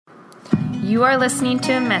You are listening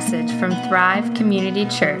to a message from Thrive Community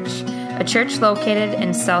Church, a church located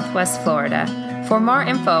in Southwest Florida. For more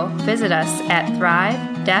info, visit us at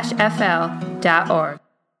thrive-fl.org.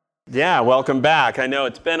 Yeah, welcome back. I know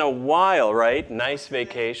it's been a while, right? Nice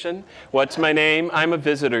vacation. What's my name? I'm a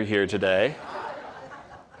visitor here today.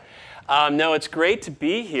 No, it's great to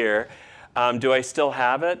be here. Do I still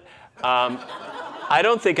have it? I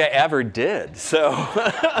don't think I ever did. So,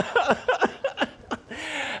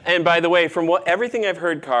 and by the way, from everything I've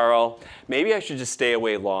heard, Carl, maybe I should just stay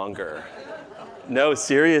away longer. No,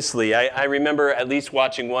 seriously. I remember at least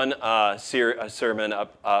watching one sermon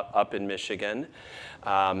up in Michigan,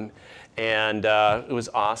 and it was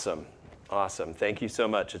awesome. Awesome. Thank you so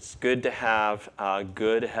much. It's good to have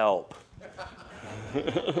good help.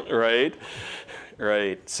 Right?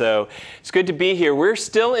 Right. So it's good to be here. We're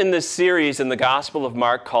still in this series in the Gospel of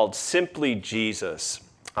Mark called Simply Jesus.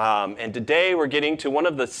 And today we're getting to one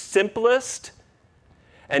of the simplest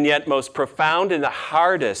and yet most profound and the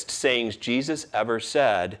hardest sayings Jesus ever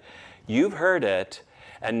said. You've heard it,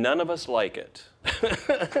 and none of us like it.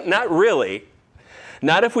 Not really.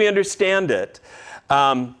 Not if we understand it.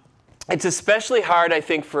 It's especially hard, I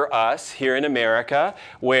think, for us here in America,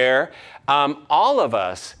 where all of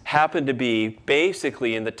us happen to be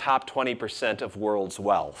basically in the top 20% of world's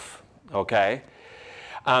wealth, okay?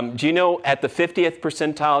 Do you know at the 50th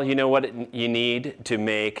percentile, you know what you need to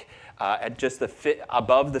make at just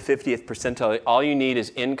above the 50th percentile? All you need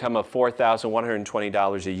is income of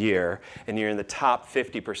 $4,120 a year, and you're in the top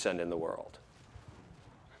 50% in the world.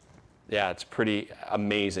 Yeah, it's pretty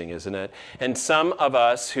amazing, isn't it? And some of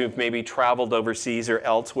us who've maybe traveled overseas or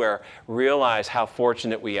elsewhere realize how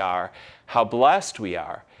fortunate we are, how blessed we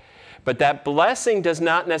are. But that blessing does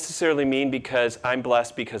not necessarily mean because I'm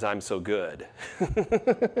blessed because I'm so good.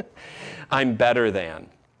 I'm better than.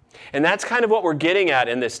 And that's kind of what we're getting at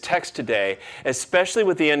in this text today, especially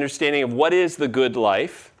with the understanding of what is the good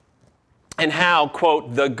life and how,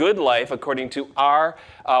 quote, the good life, according to our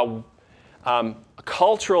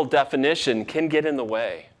cultural definition, can get in the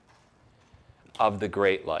way of the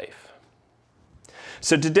great life.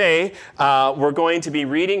 So today, we're going to be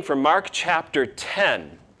reading from Mark chapter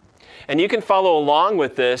 10. And you can follow along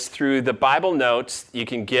with this through the Bible notes you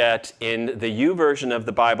can get in the YouVersion of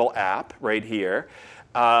the Bible app right here.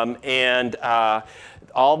 All the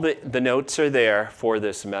notes are there for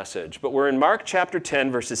this message. But we're in Mark chapter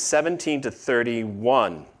 10, verses 17 to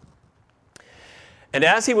 31. And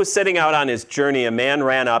as he was setting out on his journey, a man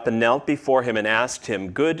ran up and knelt before him and asked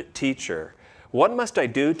him, "Good teacher, what must I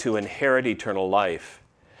do to inherit eternal life?"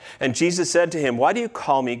 And Jesus said to him, "Why do you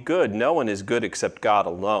call me good? No one is good except God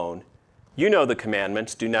alone. You know the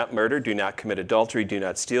commandments: do not murder, do not commit adultery, do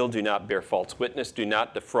not steal, do not bear false witness, do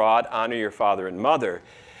not defraud, honor your father and mother."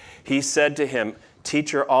 He said to him,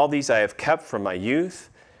 "Teacher, all these I have kept from my youth."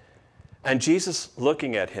 And Jesus,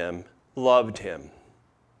 looking at him, loved him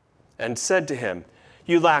and said to him,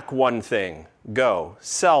 "You lack one thing. Go,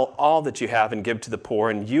 sell all that you have and give to the poor,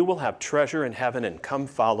 and you will have treasure in heaven, and come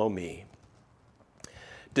follow me."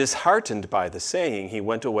 Disheartened by the saying, he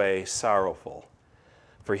went away sorrowful,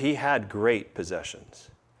 for he had great possessions.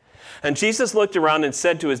 And Jesus looked around and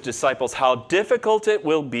said to his disciples, "How difficult it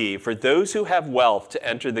will be for those who have wealth to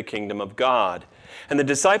enter the kingdom of God." And the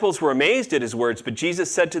disciples were amazed at his words, but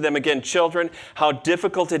Jesus said to them again, "Children, how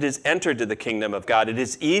difficult it is to enter to the kingdom of God. It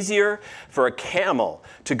is easier for a camel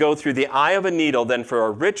to go through the eye of a needle than for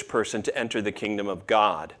a rich person to enter the kingdom of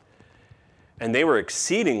God." And they were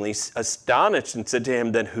exceedingly astonished and said to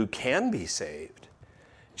him, "Then who can be saved?"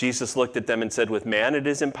 Jesus looked at them and said, "With man it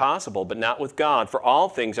is impossible, but not with God, for all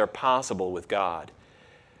things are possible with God."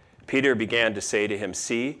 Peter began to say to him,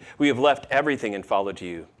 "See, we have left everything and followed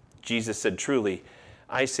you." Jesus said, "Truly,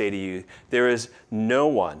 I say to you, there is no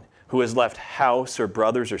one who has left house or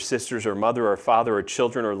brothers or sisters or mother or father or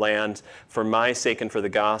children or lands for my sake and for the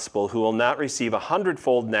gospel who will not receive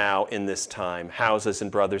 100-fold now in this time, houses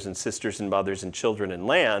and brothers and sisters and mothers and children and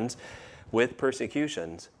lands with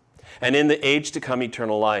persecutions, and in the age to come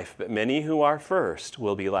eternal life. But many who are first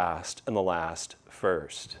will be last, and the last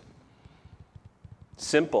first."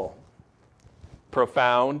 Simple,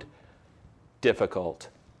 profound, difficult.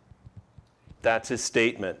 That's his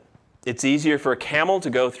statement. It's easier for a camel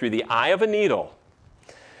to go through the eye of a needle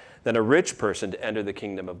than a rich person to enter the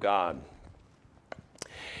kingdom of God.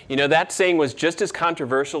 You know, that saying was just as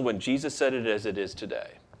controversial when Jesus said it as it is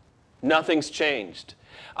today. Nothing's changed.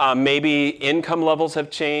 Maybe income levels have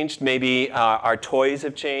changed, maybe our toys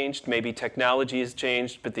have changed, maybe technology has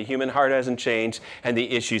changed, but the human heart hasn't changed and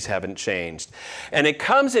the issues haven't changed. And it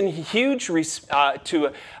comes in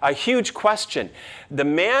to a huge question. The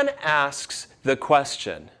man asks the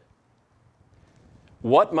question,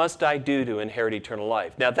 What must I do to inherit eternal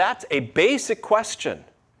life? Now, that's a basic question.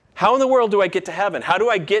 How in the world do I get to heaven? How do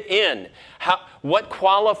I get in? What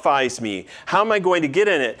qualifies me? How am I going to get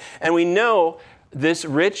in it? And we know this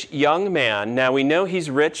rich young man, now we know he's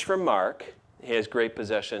rich from Mark. He has great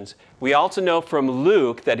possessions. We also know from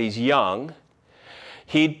Luke that he's young.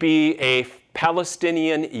 He'd be a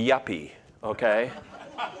Palestinian yuppie, okay?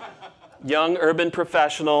 Young urban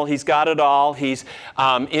professional. He's got it all. He's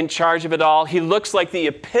in charge of it all. He looks like the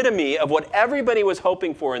epitome of what everybody was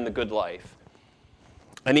hoping for in the good life.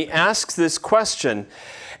 And he asks this question.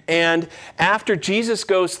 And after Jesus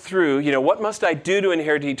goes through, what must I do to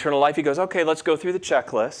inherit eternal life? He goes, okay, let's go through the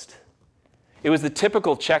checklist. It was the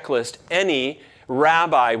typical checklist any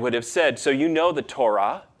rabbi would have said. So you know the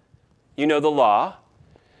Torah, you know the law.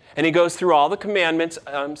 And he goes through all the commandments,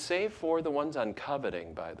 save for the ones on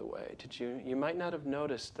coveting, by the way. You might not have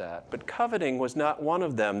noticed that. But coveting was not one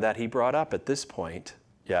of them that he brought up at this point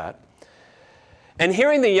yet. And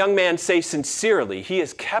hearing the young man say sincerely, he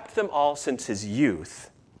has kept them all since his youth,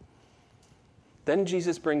 then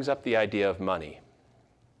Jesus brings up the idea of money.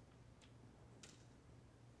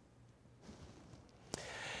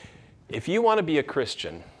 If you want to be a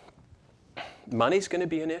Christian, money's going to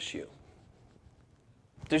be an issue.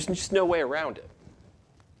 There's just no way around it.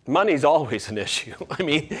 Money's always an issue. I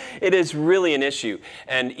mean, it is really an issue.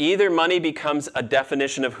 And either money becomes a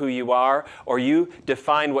definition of who you are, or you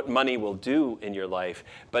define what money will do in your life.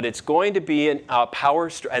 But it's going to be a power,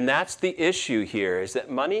 and that's the issue here, is that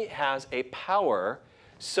money has a power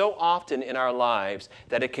so often in our lives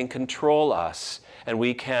that it can control us, and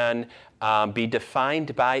we can be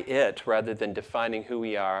defined by it rather than defining who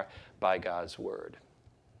we are by God's word.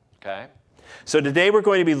 Okay? So today we're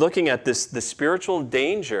going to be looking at the spiritual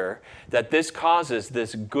danger that this causes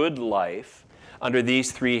this good life under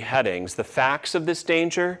these three headings: the facts of this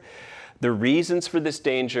danger, the reasons for this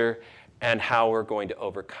danger, and how we're going to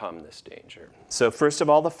overcome this danger. So first of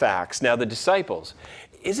all, the facts. Now the disciples,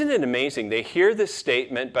 isn't it amazing? They hear this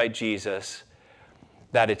statement by Jesus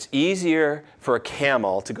that it's easier for a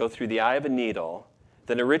camel to go through the eye of a needle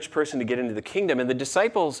than a rich person to get into the kingdom. And the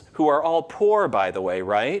disciples, who are all poor, by the way,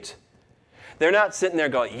 right? They're not sitting there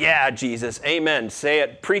going, yeah, Jesus, amen, say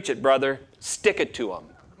it, preach it, brother, stick it to them.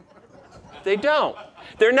 They don't.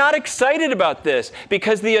 They're not excited about this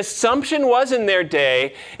because the assumption was in their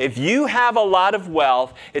day, if you have a lot of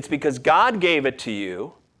wealth, it's because God gave it to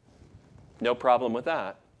you. No problem with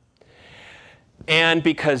that. And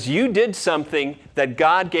because you did something that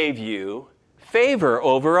God gave you favor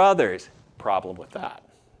over others. Problem with that.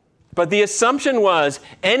 But the assumption was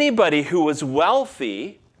anybody who was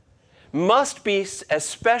wealthy must be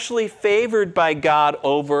especially favored by God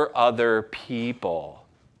over other people.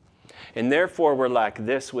 And therefore, we're like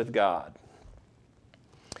this with God.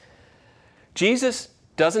 Jesus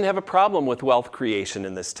doesn't have a problem with wealth creation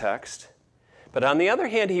in this text. But on the other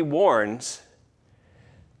hand, he warns,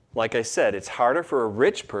 like I said, it's harder for a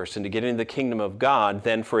rich person to get into the kingdom of God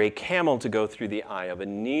than for a camel to go through the eye of a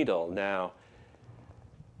needle. Now,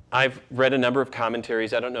 I've read a number of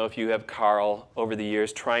commentaries. I don't know if you have, Carl, over the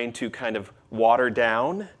years, trying to kind of water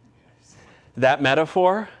down that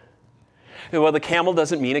metaphor. Well, the camel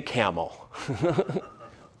doesn't mean a camel.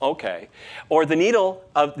 Okay. Or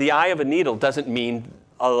the eye of a needle doesn't mean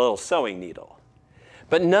a little sewing needle.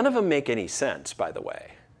 But none of them make any sense, by the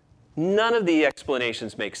way. None of the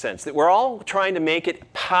explanations make sense. That we're all trying to make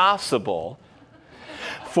it possible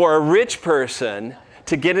for a rich person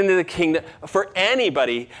to get into the kingdom. For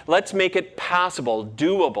anybody, let's make it possible,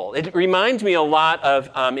 doable. It reminds me a lot of,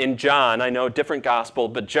 in John, I know, different gospel,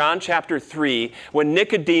 but John chapter 3, when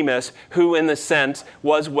Nicodemus, who in the sense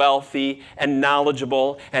was wealthy and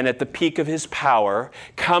knowledgeable and at the peak of his power,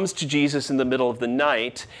 comes to Jesus in the middle of the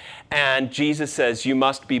night, and Jesus says, you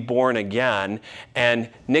must be born again. And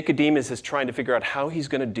Nicodemus is trying to figure out how he's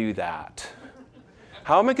going to do that.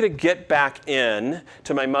 How am I going to get back in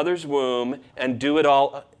to my mother's womb and do it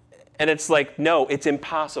all? And it's like, no, it's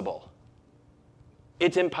impossible.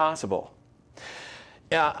 It's impossible.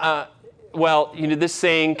 Well, this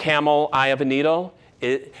saying, camel, eye of a needle,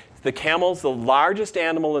 the camel's the largest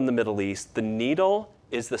animal in the Middle East. The needle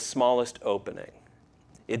is the smallest opening.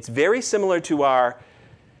 It's very similar to our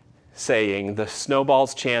saying, the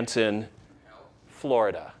snowball's chance in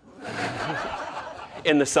Florida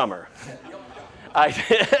in the summer.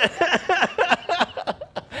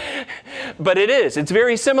 But it's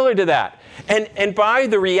very similar to that. And by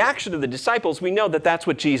the reaction of the disciples, we know that that's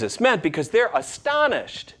what Jesus meant because they're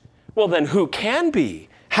astonished. Well, then who can be?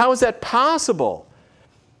 How is that possible?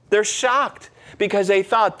 They're shocked because they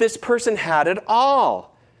thought this person had it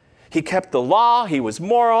all. He kept the law, he was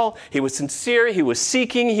moral, he was sincere, he was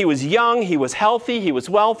seeking, he was young, he was healthy, he was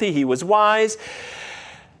wealthy, he was wise.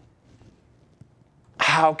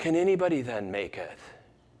 How can anybody then make it?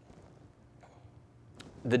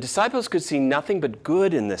 The disciples could see nothing but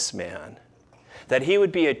good in this man, that he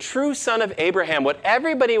would be a true son of Abraham, what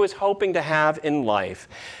everybody was hoping to have in life.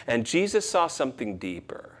 And Jesus saw something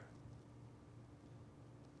deeper.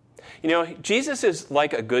 You know, Jesus is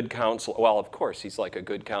like a good counselor. Well, of course, he's like a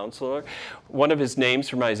good counselor. One of his names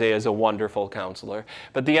from Isaiah is a wonderful counselor.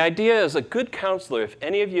 But the idea is a good counselor, if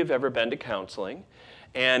any of you have ever been to counseling,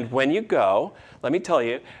 and when you go, let me tell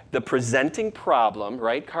you, the presenting problem,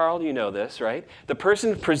 right, Carl? You know this, right? The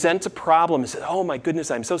person presents a problem and says, oh my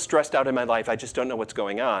goodness, I'm so stressed out in my life, I just don't know what's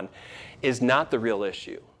going on, is not the real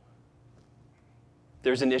issue.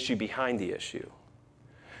 There's an issue behind the issue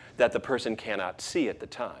that the person cannot see at the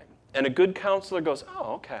time. And a good counselor goes,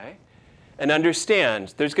 oh, okay, and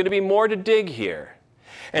understands there's going to be more to dig here.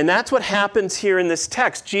 And that's what happens here in this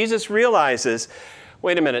text. Jesus realizes,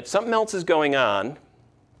 wait a minute, something else is going on.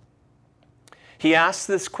 He asks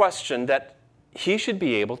this question that he should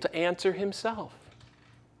be able to answer himself.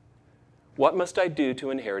 What must I do to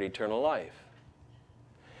inherit eternal life?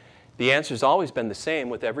 The answer's always been the same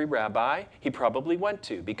with every rabbi he probably went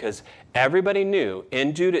to, because everybody knew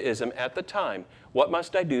in Judaism at the time, what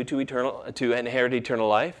must I do to inherit eternal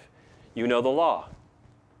life? You know the law.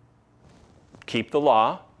 Keep the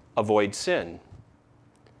law, avoid sin.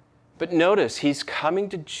 But notice, he's coming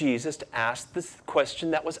to Jesus to ask this question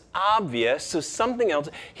that was obvious, so something else.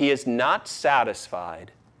 He is not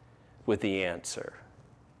satisfied with the answer.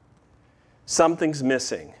 Something's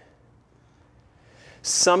missing.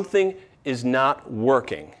 Something is not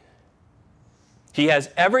working. He has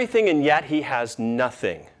everything, and yet he has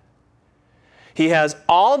nothing. He has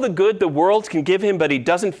all the good the world can give him, but he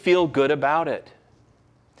doesn't feel good about it.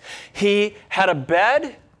 He had a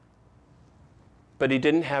bed, but he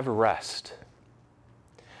didn't have rest.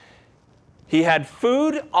 He had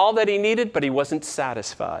food, all that he needed, but he wasn't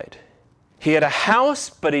satisfied. He had a house,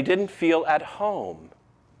 but he didn't feel at home.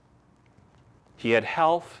 He had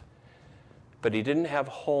health, but he didn't have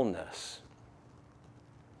wholeness.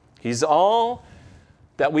 He's all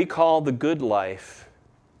that we call the good life,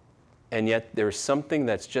 and yet there's something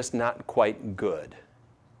that's just not quite good.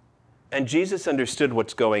 And Jesus understood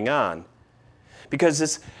what's going on,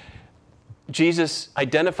 because Jesus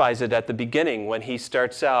identifies it at the beginning when he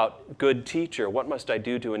starts out, good teacher, what must I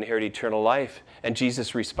do to inherit eternal life? And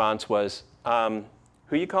Jesus' response was, who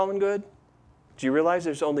you calling good? Do you realize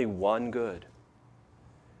there's only one good?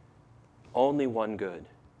 Only one good.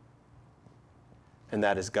 And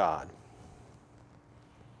that is God.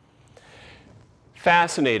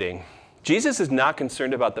 Fascinating. Jesus is not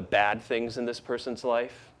concerned about the bad things in this person's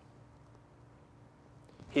life.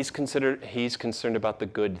 He's concerned about the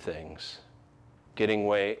good things, getting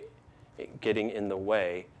in the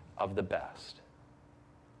way of the best.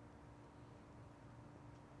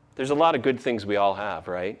 There's a lot of good things we all have,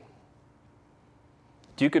 right?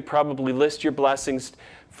 You could probably list your blessings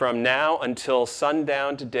from now until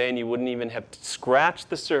sundown today, and you wouldn't even have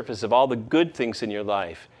scratched the surface of all the good things in your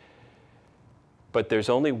life. But there's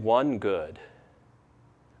only one good,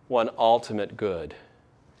 one ultimate good.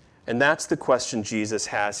 And that's the question Jesus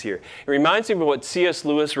has here. It reminds me of what C.S.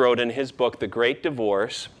 Lewis wrote in his book, The Great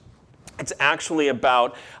Divorce. It's actually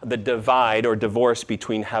about the divide or divorce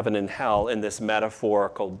between heaven and hell in this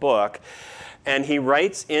metaphorical book. And he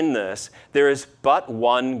writes in this, there is but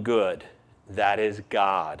one good, that is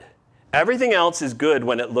God. Everything else is good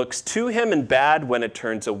when it looks to him and bad when it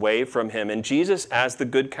turns away from him. And Jesus, as the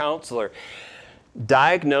good counselor,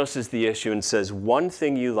 diagnoses the issue and says, one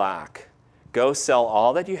thing you lack. Go sell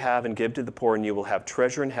all that you have and give to the poor, and you will have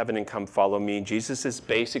treasure in heaven, and come follow me. Jesus is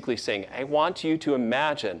basically saying, I want you to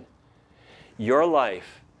imagine your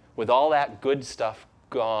life with all that good stuff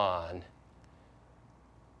gone.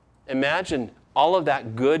 Imagine all of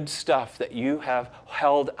that good stuff that you have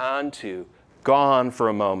held on to gone for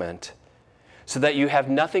a moment, so that you have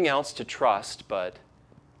nothing else to trust but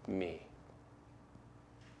me.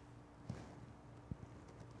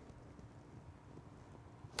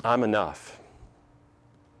 I'm enough.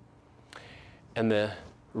 And the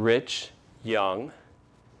rich, young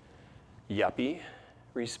yuppie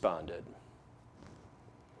responded.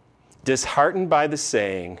 Disheartened by the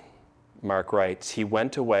saying, Mark writes, he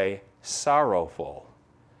went away sorrowful,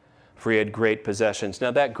 for he had great possessions.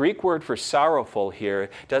 Now that Greek word for sorrowful here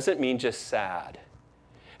doesn't mean just sad.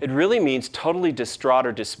 It really means totally distraught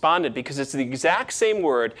or despondent, because it's the exact same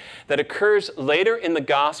word that occurs later in the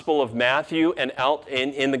Gospel of Matthew and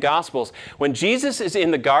in the Gospels. When Jesus is in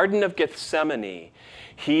the Garden of Gethsemane,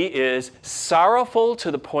 He is sorrowful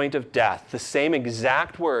to the point of death, the same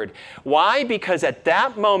exact word. Why? Because at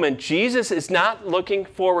that moment, Jesus is not looking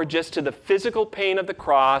forward just to the physical pain of the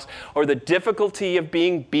cross or the difficulty of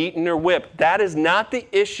being beaten or whipped. That is not the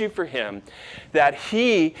issue for him. That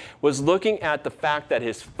he was looking at the fact that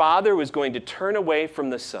his Father was going to turn away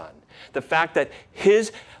from the Son. The fact that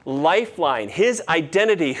his lifeline, his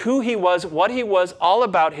identity, who he was, what he was, all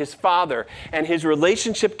about his Father, and his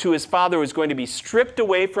relationship to his Father was going to be stripped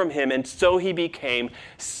away from him, and so he became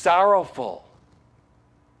sorrowful.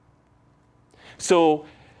 So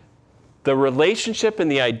the relationship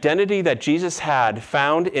and the identity that Jesus had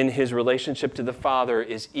found in his relationship to the Father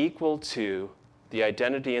is equal to the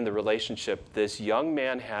identity and the relationship this young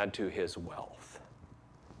man had to his wealth.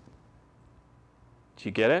 Do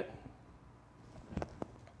you get it?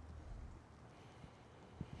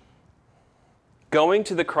 Going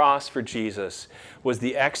to the cross for Jesus was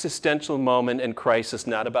the existential moment and crisis,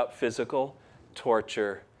 not about physical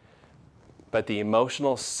torture, but the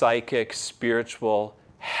emotional, psychic, spiritual,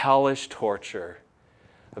 hellish torture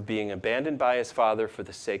of being abandoned by his Father for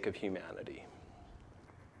the sake of humanity.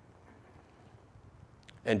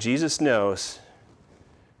 And Jesus knows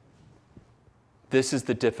this is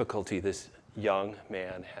the difficulty this young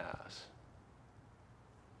man has.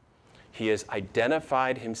 He has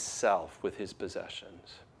identified himself with his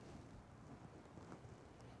possessions.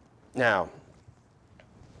 Now,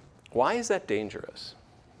 why is that dangerous?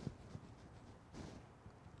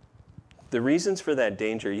 The reasons for that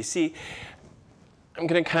danger, you see, I'm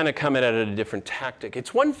going to kind of come at it at a different tactic.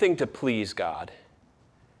 It's one thing to please God.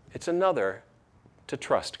 It's another to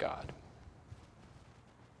trust God.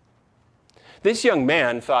 This young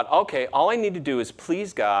man thought, okay, all I need to do is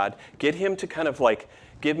please God, get him to kind of like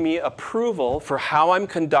give me approval for how I'm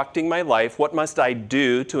conducting my life. What must I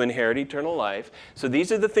do to inherit eternal life? So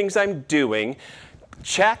these are the things I'm doing.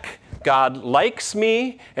 Check. God likes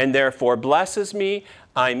me and therefore blesses me.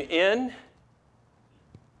 I'm in.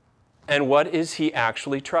 And what is he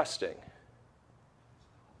actually trusting?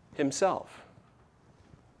 Himself.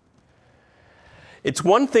 It's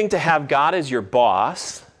one thing to have God as your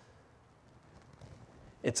boss.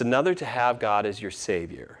 It's another to have God as your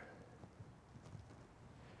Savior.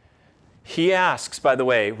 He asks, by the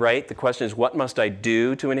way, right? The question is, what must I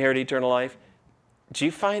do to inherit eternal life? Do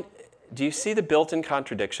you see the built-in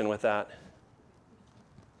contradiction with that?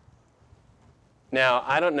 Now,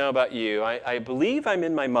 I don't know about you. I believe I'm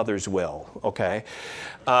in my mother's will, okay?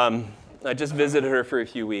 I just visited her for a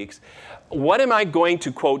few weeks. What am I going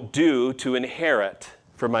to, quote, do to inherit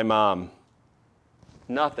from my mom?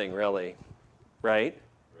 Nothing, really, right?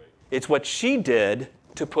 It's what she did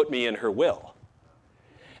to put me in her will.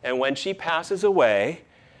 And when she passes away,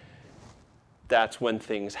 that's when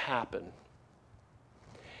things happen.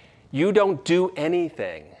 You don't do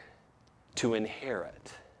anything to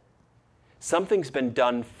inherit. Something's been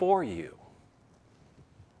done for you.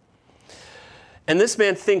 And this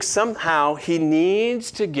man thinks somehow he needs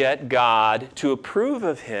to get God to approve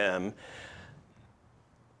of him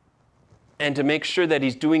and to make sure that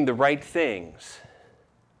he's doing the right things.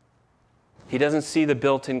 He doesn't see the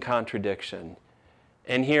built-in contradiction.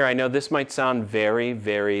 And here, I know this might sound very,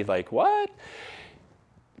 very like, what?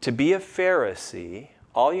 To be a Pharisee,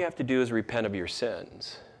 all you have to do is repent of your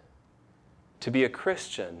sins. To be a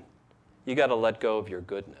Christian, you got to let go of your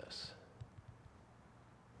goodness.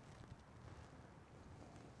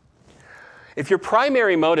 If your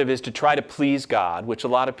primary motive is to try to please God, which a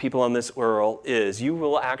lot of people in this world is, you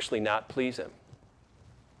will actually not please him.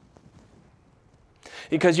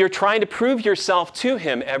 Because you're trying to prove yourself to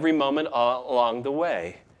him every moment along the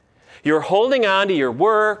way. You're holding on to your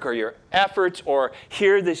work or your efforts, or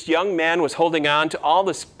here this young man was holding on to all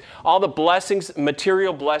the blessings,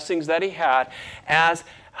 material blessings that he had as,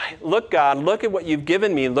 look, God, look at what you've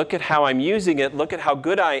given me. Look at how I'm using it. Look at how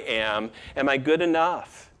good I am. Am I good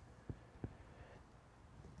enough?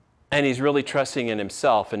 And he's really trusting in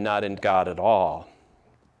himself and not in God at all.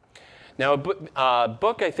 Now, a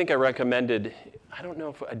book I think I recommended, I don't know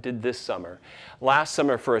if I did this summer, last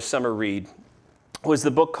summer for a summer read, was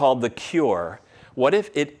the book called The Cure. What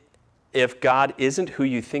if God isn't who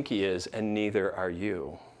you think he is, and neither are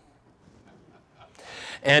you?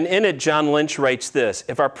 And in it, John Lynch writes this: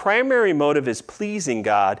 if our primary motive is pleasing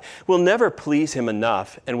God, we'll never please him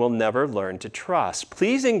enough, and we'll never learn to trust.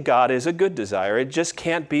 Pleasing God is a good desire. It just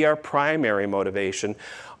can't be our primary motivation.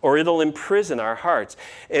 or it'll imprison our hearts.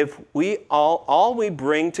 If we all we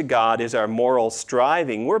bring to God is our moral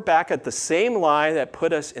striving, we're back at the same lie that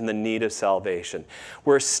put us in the need of salvation.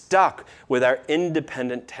 We're stuck with our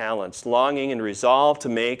independent talents, longing and resolve to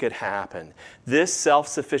make it happen. This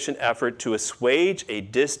self-sufficient effort to assuage a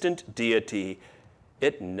distant deity,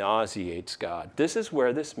 it nauseates God. This is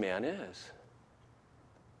where this man is.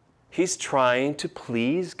 He's trying to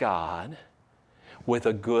please God with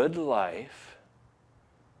a good life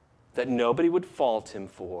that nobody would fault him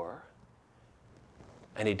for,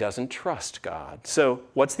 and he doesn't trust God. So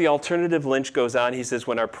what's the alternative? Lynch goes on, he says,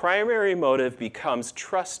 when our primary motive becomes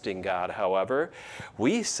trusting God, however,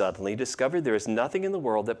 we suddenly discover there is nothing in the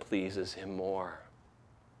world that pleases him more.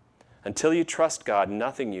 Until you trust God,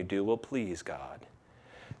 nothing you do will please God.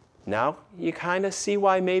 Now, you kind of see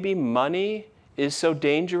why maybe money is so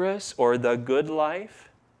dangerous, or the good life?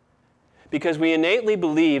 Because we innately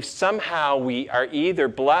believe somehow we are either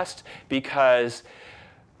blessed because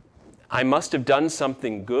I must have done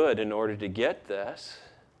something good in order to get this,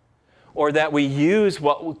 or that we use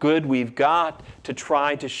what good we've got to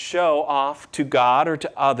try to show off to God or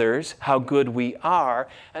to others how good we are,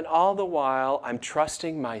 and all the while I'm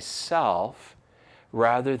trusting myself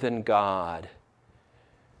rather than God.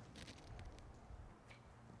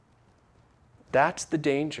 That's the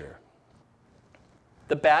danger.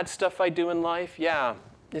 The bad stuff I do in life, yeah,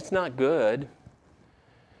 it's not good.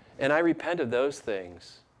 And I repent of those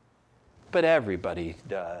things. But everybody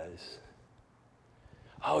does.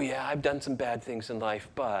 Oh yeah, I've done some bad things in life,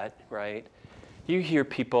 but, right? You hear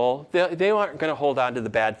people, they aren't going to hold on to the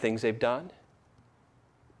bad things they've done.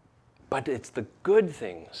 But it's the good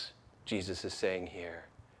things, Jesus is saying here.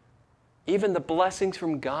 Even the blessings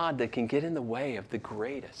from God that can get in the way of the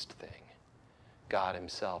greatest thing, God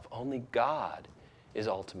himself. Only God is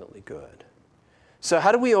ultimately good. So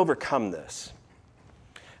how do we overcome this?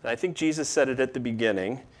 And I think Jesus said it at the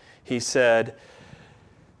beginning. He said,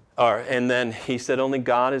 only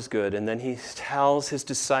God is good. And then he tells his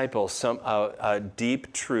disciples a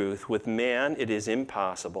deep truth. With man it is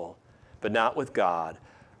impossible, but not with God.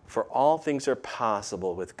 For all things are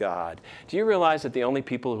possible with God. Do you realize that the only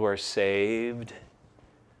people who are saved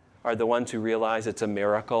are the ones who realize it's a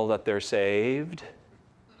miracle that they're saved?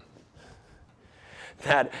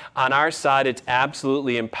 That on our side it's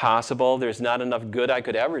absolutely impossible. There's not enough good I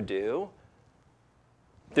could ever do.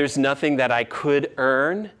 There's nothing that I could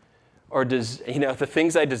earn, or the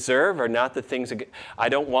things I deserve are not the things I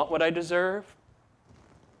don't want what I deserve.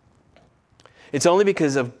 It's only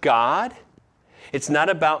because of God. It's not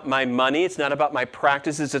about my money. It's not about my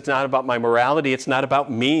practices. It's not about my morality. It's not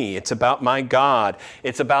about me. It's about my God.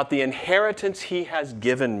 It's about the inheritance he has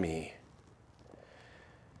given me.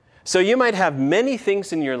 So you might have many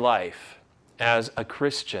things in your life as a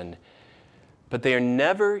Christian, but they are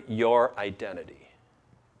never your identity.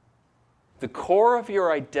 The core of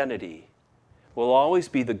your identity will always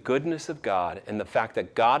be the goodness of God and the fact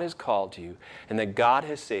that God has called you and that God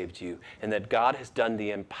has saved you and that God has done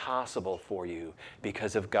the impossible for you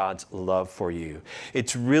because of God's love for you.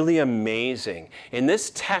 It's really amazing. In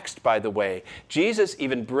this text, by the way, Jesus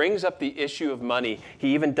even brings up the issue of money.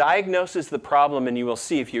 He even diagnoses the problem, and you will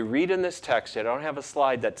see if you read in this text, I don't have a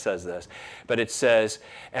slide that says this, but it says,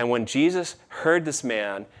 and when Jesus heard this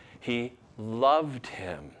man, he loved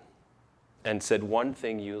him and said, one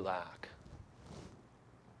thing you lack.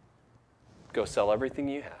 Go sell everything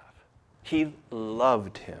you have. He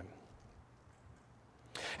loved him.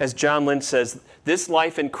 As John Lynch says, this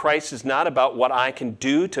life in Christ is not about what I can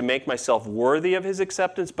do to make myself worthy of his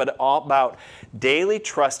acceptance, but all about daily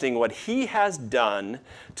trusting what he has done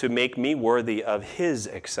to make me worthy of his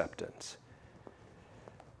acceptance.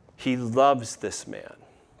 He loves this man.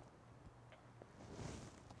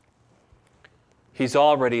 He's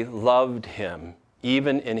already loved him,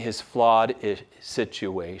 even in his flawed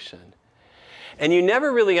situation. And you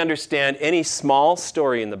never really understand any small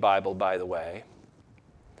story in the Bible, by the way,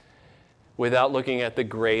 without looking at the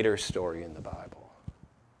greater story in the Bible.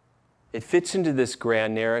 It fits into this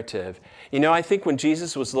grand narrative. I think when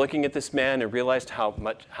Jesus was looking at this man and realized how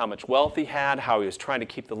much wealth he had, how he was trying to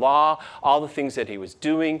keep the law, all the things that he was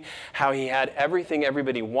doing, how he had everything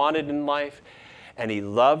everybody wanted in life, and he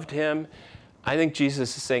loved him, I think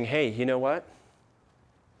Jesus is saying, hey, you know what?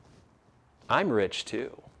 I'm rich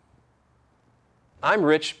too. I'm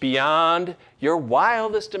rich beyond your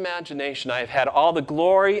wildest imagination. I have had all the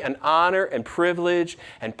glory and honor and privilege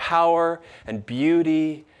and power and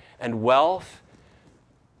beauty and wealth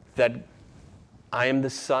that I am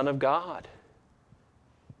the Son of God.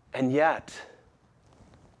 And yet,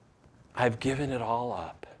 I've given it all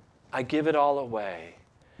up. I give it all away.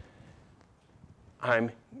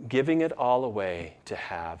 I'm giving it all away to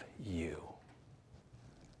have you.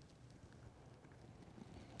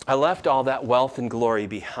 I left all that wealth and glory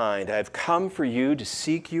behind. I've come for you to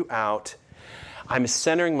seek you out. I'm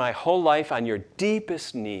centering my whole life on your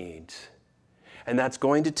deepest needs. And that's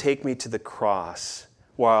going to take me to the cross,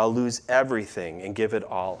 where I'll lose everything and give it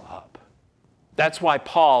all up. That's why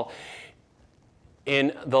Paul,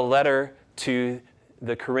 in the letter to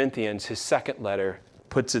the Corinthians, his second letter,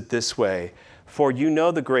 puts it this way: "For you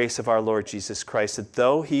know the grace of our Lord Jesus Christ, that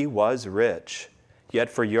though he was rich, yet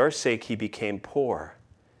for your sake he became poor,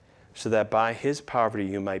 so that by his poverty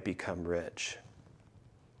you might become rich."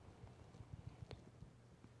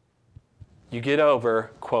 You get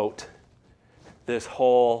over, quote, this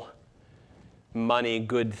whole money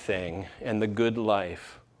good thing and the good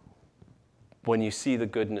life when you see the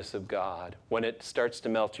goodness of God, when it starts to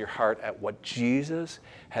melt your heart at what Jesus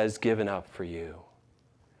has given up for you,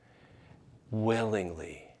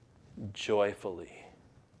 willingly, joyfully.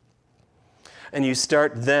 And you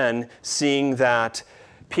start then seeing that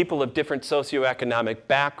people of different socioeconomic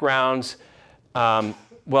backgrounds,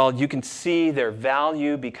 you can see their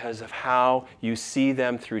value because of how you see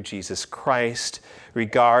them through Jesus Christ,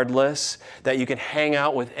 regardless, that you can hang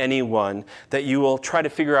out with anyone, that you will try to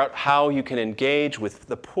figure out how you can engage with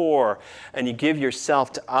the poor, and you give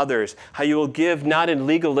yourself to others, how you will give not in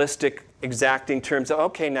legalistic, exacting terms of,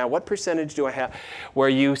 okay, now what percentage do I have, where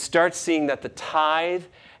you start seeing that the tithe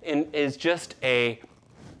is just a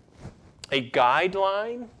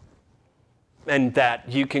guideline, and that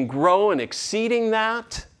you can grow in exceeding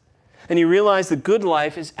that. And you realize the good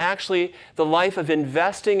life is actually the life of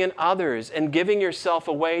investing in others and giving yourself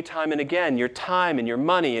away time and again, your time and your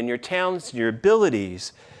money and your talents and your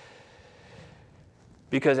abilities.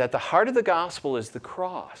 Because at the heart of the gospel is the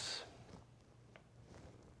cross.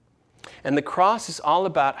 And the cross is all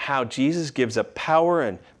about how Jesus gives up power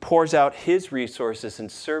and pours out his resources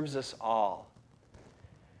and serves us all.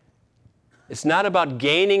 It's not about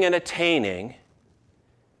gaining and attaining,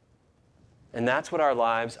 and that's what our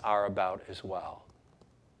lives are about as well.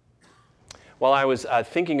 While I was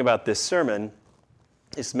thinking about this sermon,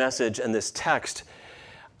 this message, and this text,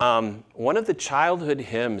 one of the childhood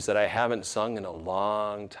hymns that I haven't sung in a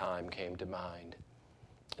long time came to mind.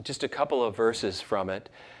 Just a couple of verses from it.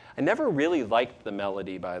 I never really liked the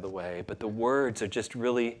melody, by the way, but the words are just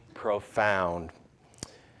really profound.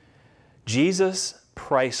 Jesus,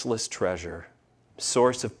 priceless treasure,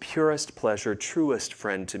 source of purest pleasure, truest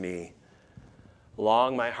friend to me.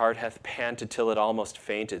 Long my heart hath panted till it almost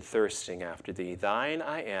fainted, thirsting after thee. Thine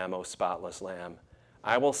I am, O spotless Lamb.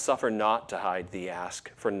 I will suffer naught to hide thee,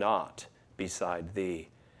 ask for naught beside thee.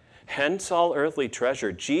 Hence all earthly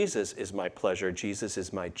treasure, Jesus is my pleasure, Jesus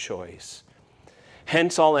is my choice.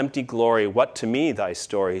 Hence all empty glory, what to me thy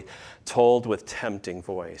story, told with tempting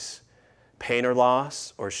voice. Pain or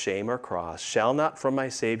loss, or shame or cross, shall not from my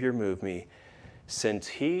Savior move me, since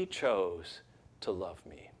he chose to love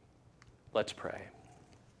me. Let's pray.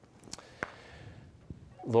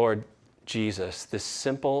 Lord Jesus, this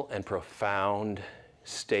simple and profound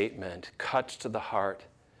statement cuts to the heart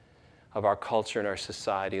of our culture and our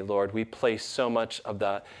society. Lord, we place so much of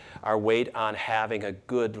our weight on having a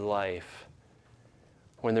good life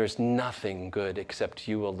when there's nothing good except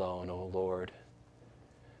you alone, O Lord.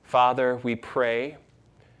 Father, we pray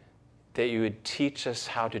that you would teach us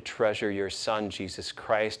how to treasure your Son, Jesus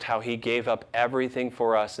Christ, how he gave up everything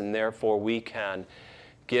for us, and therefore we can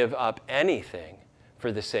give up anything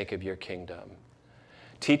for the sake of your kingdom.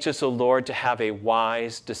 Teach us, O Lord, to have a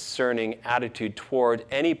wise, discerning attitude toward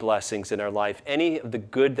any blessings in our life, any of the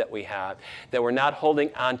good that we have, that we're not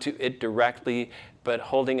holding on to it directly, but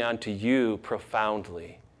holding on to you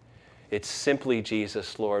profoundly. It's simply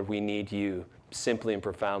Jesus, Lord. We need you simply and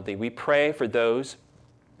profoundly. We pray for those,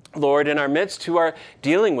 Lord, in our midst who are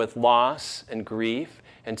dealing with loss and grief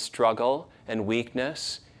and struggle and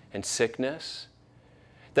weakness and sickness,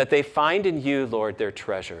 that they find in you, Lord, their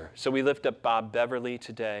treasure. So we lift up Bob Beverly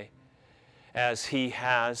today, as he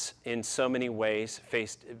has in so many ways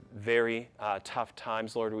faced very tough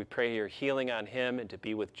times. Lord, we pray your healing on him and to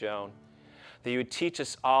be with Joan, that you would teach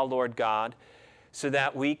us all, Lord God, so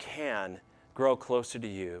that we can grow closer to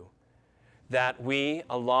you, that we,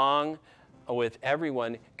 along with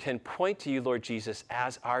everyone, can point to you, Lord Jesus,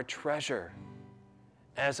 as our treasure,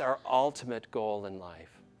 as our ultimate goal in life.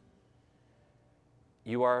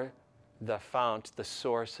 You are the fount, the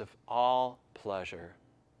source of all pleasure.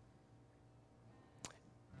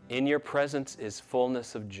 In your presence is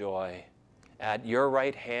fullness of joy. At your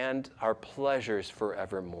right hand are pleasures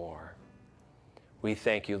forevermore. We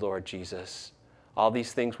thank you, Lord Jesus. All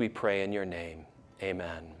these things we pray in your name.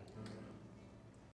 Amen.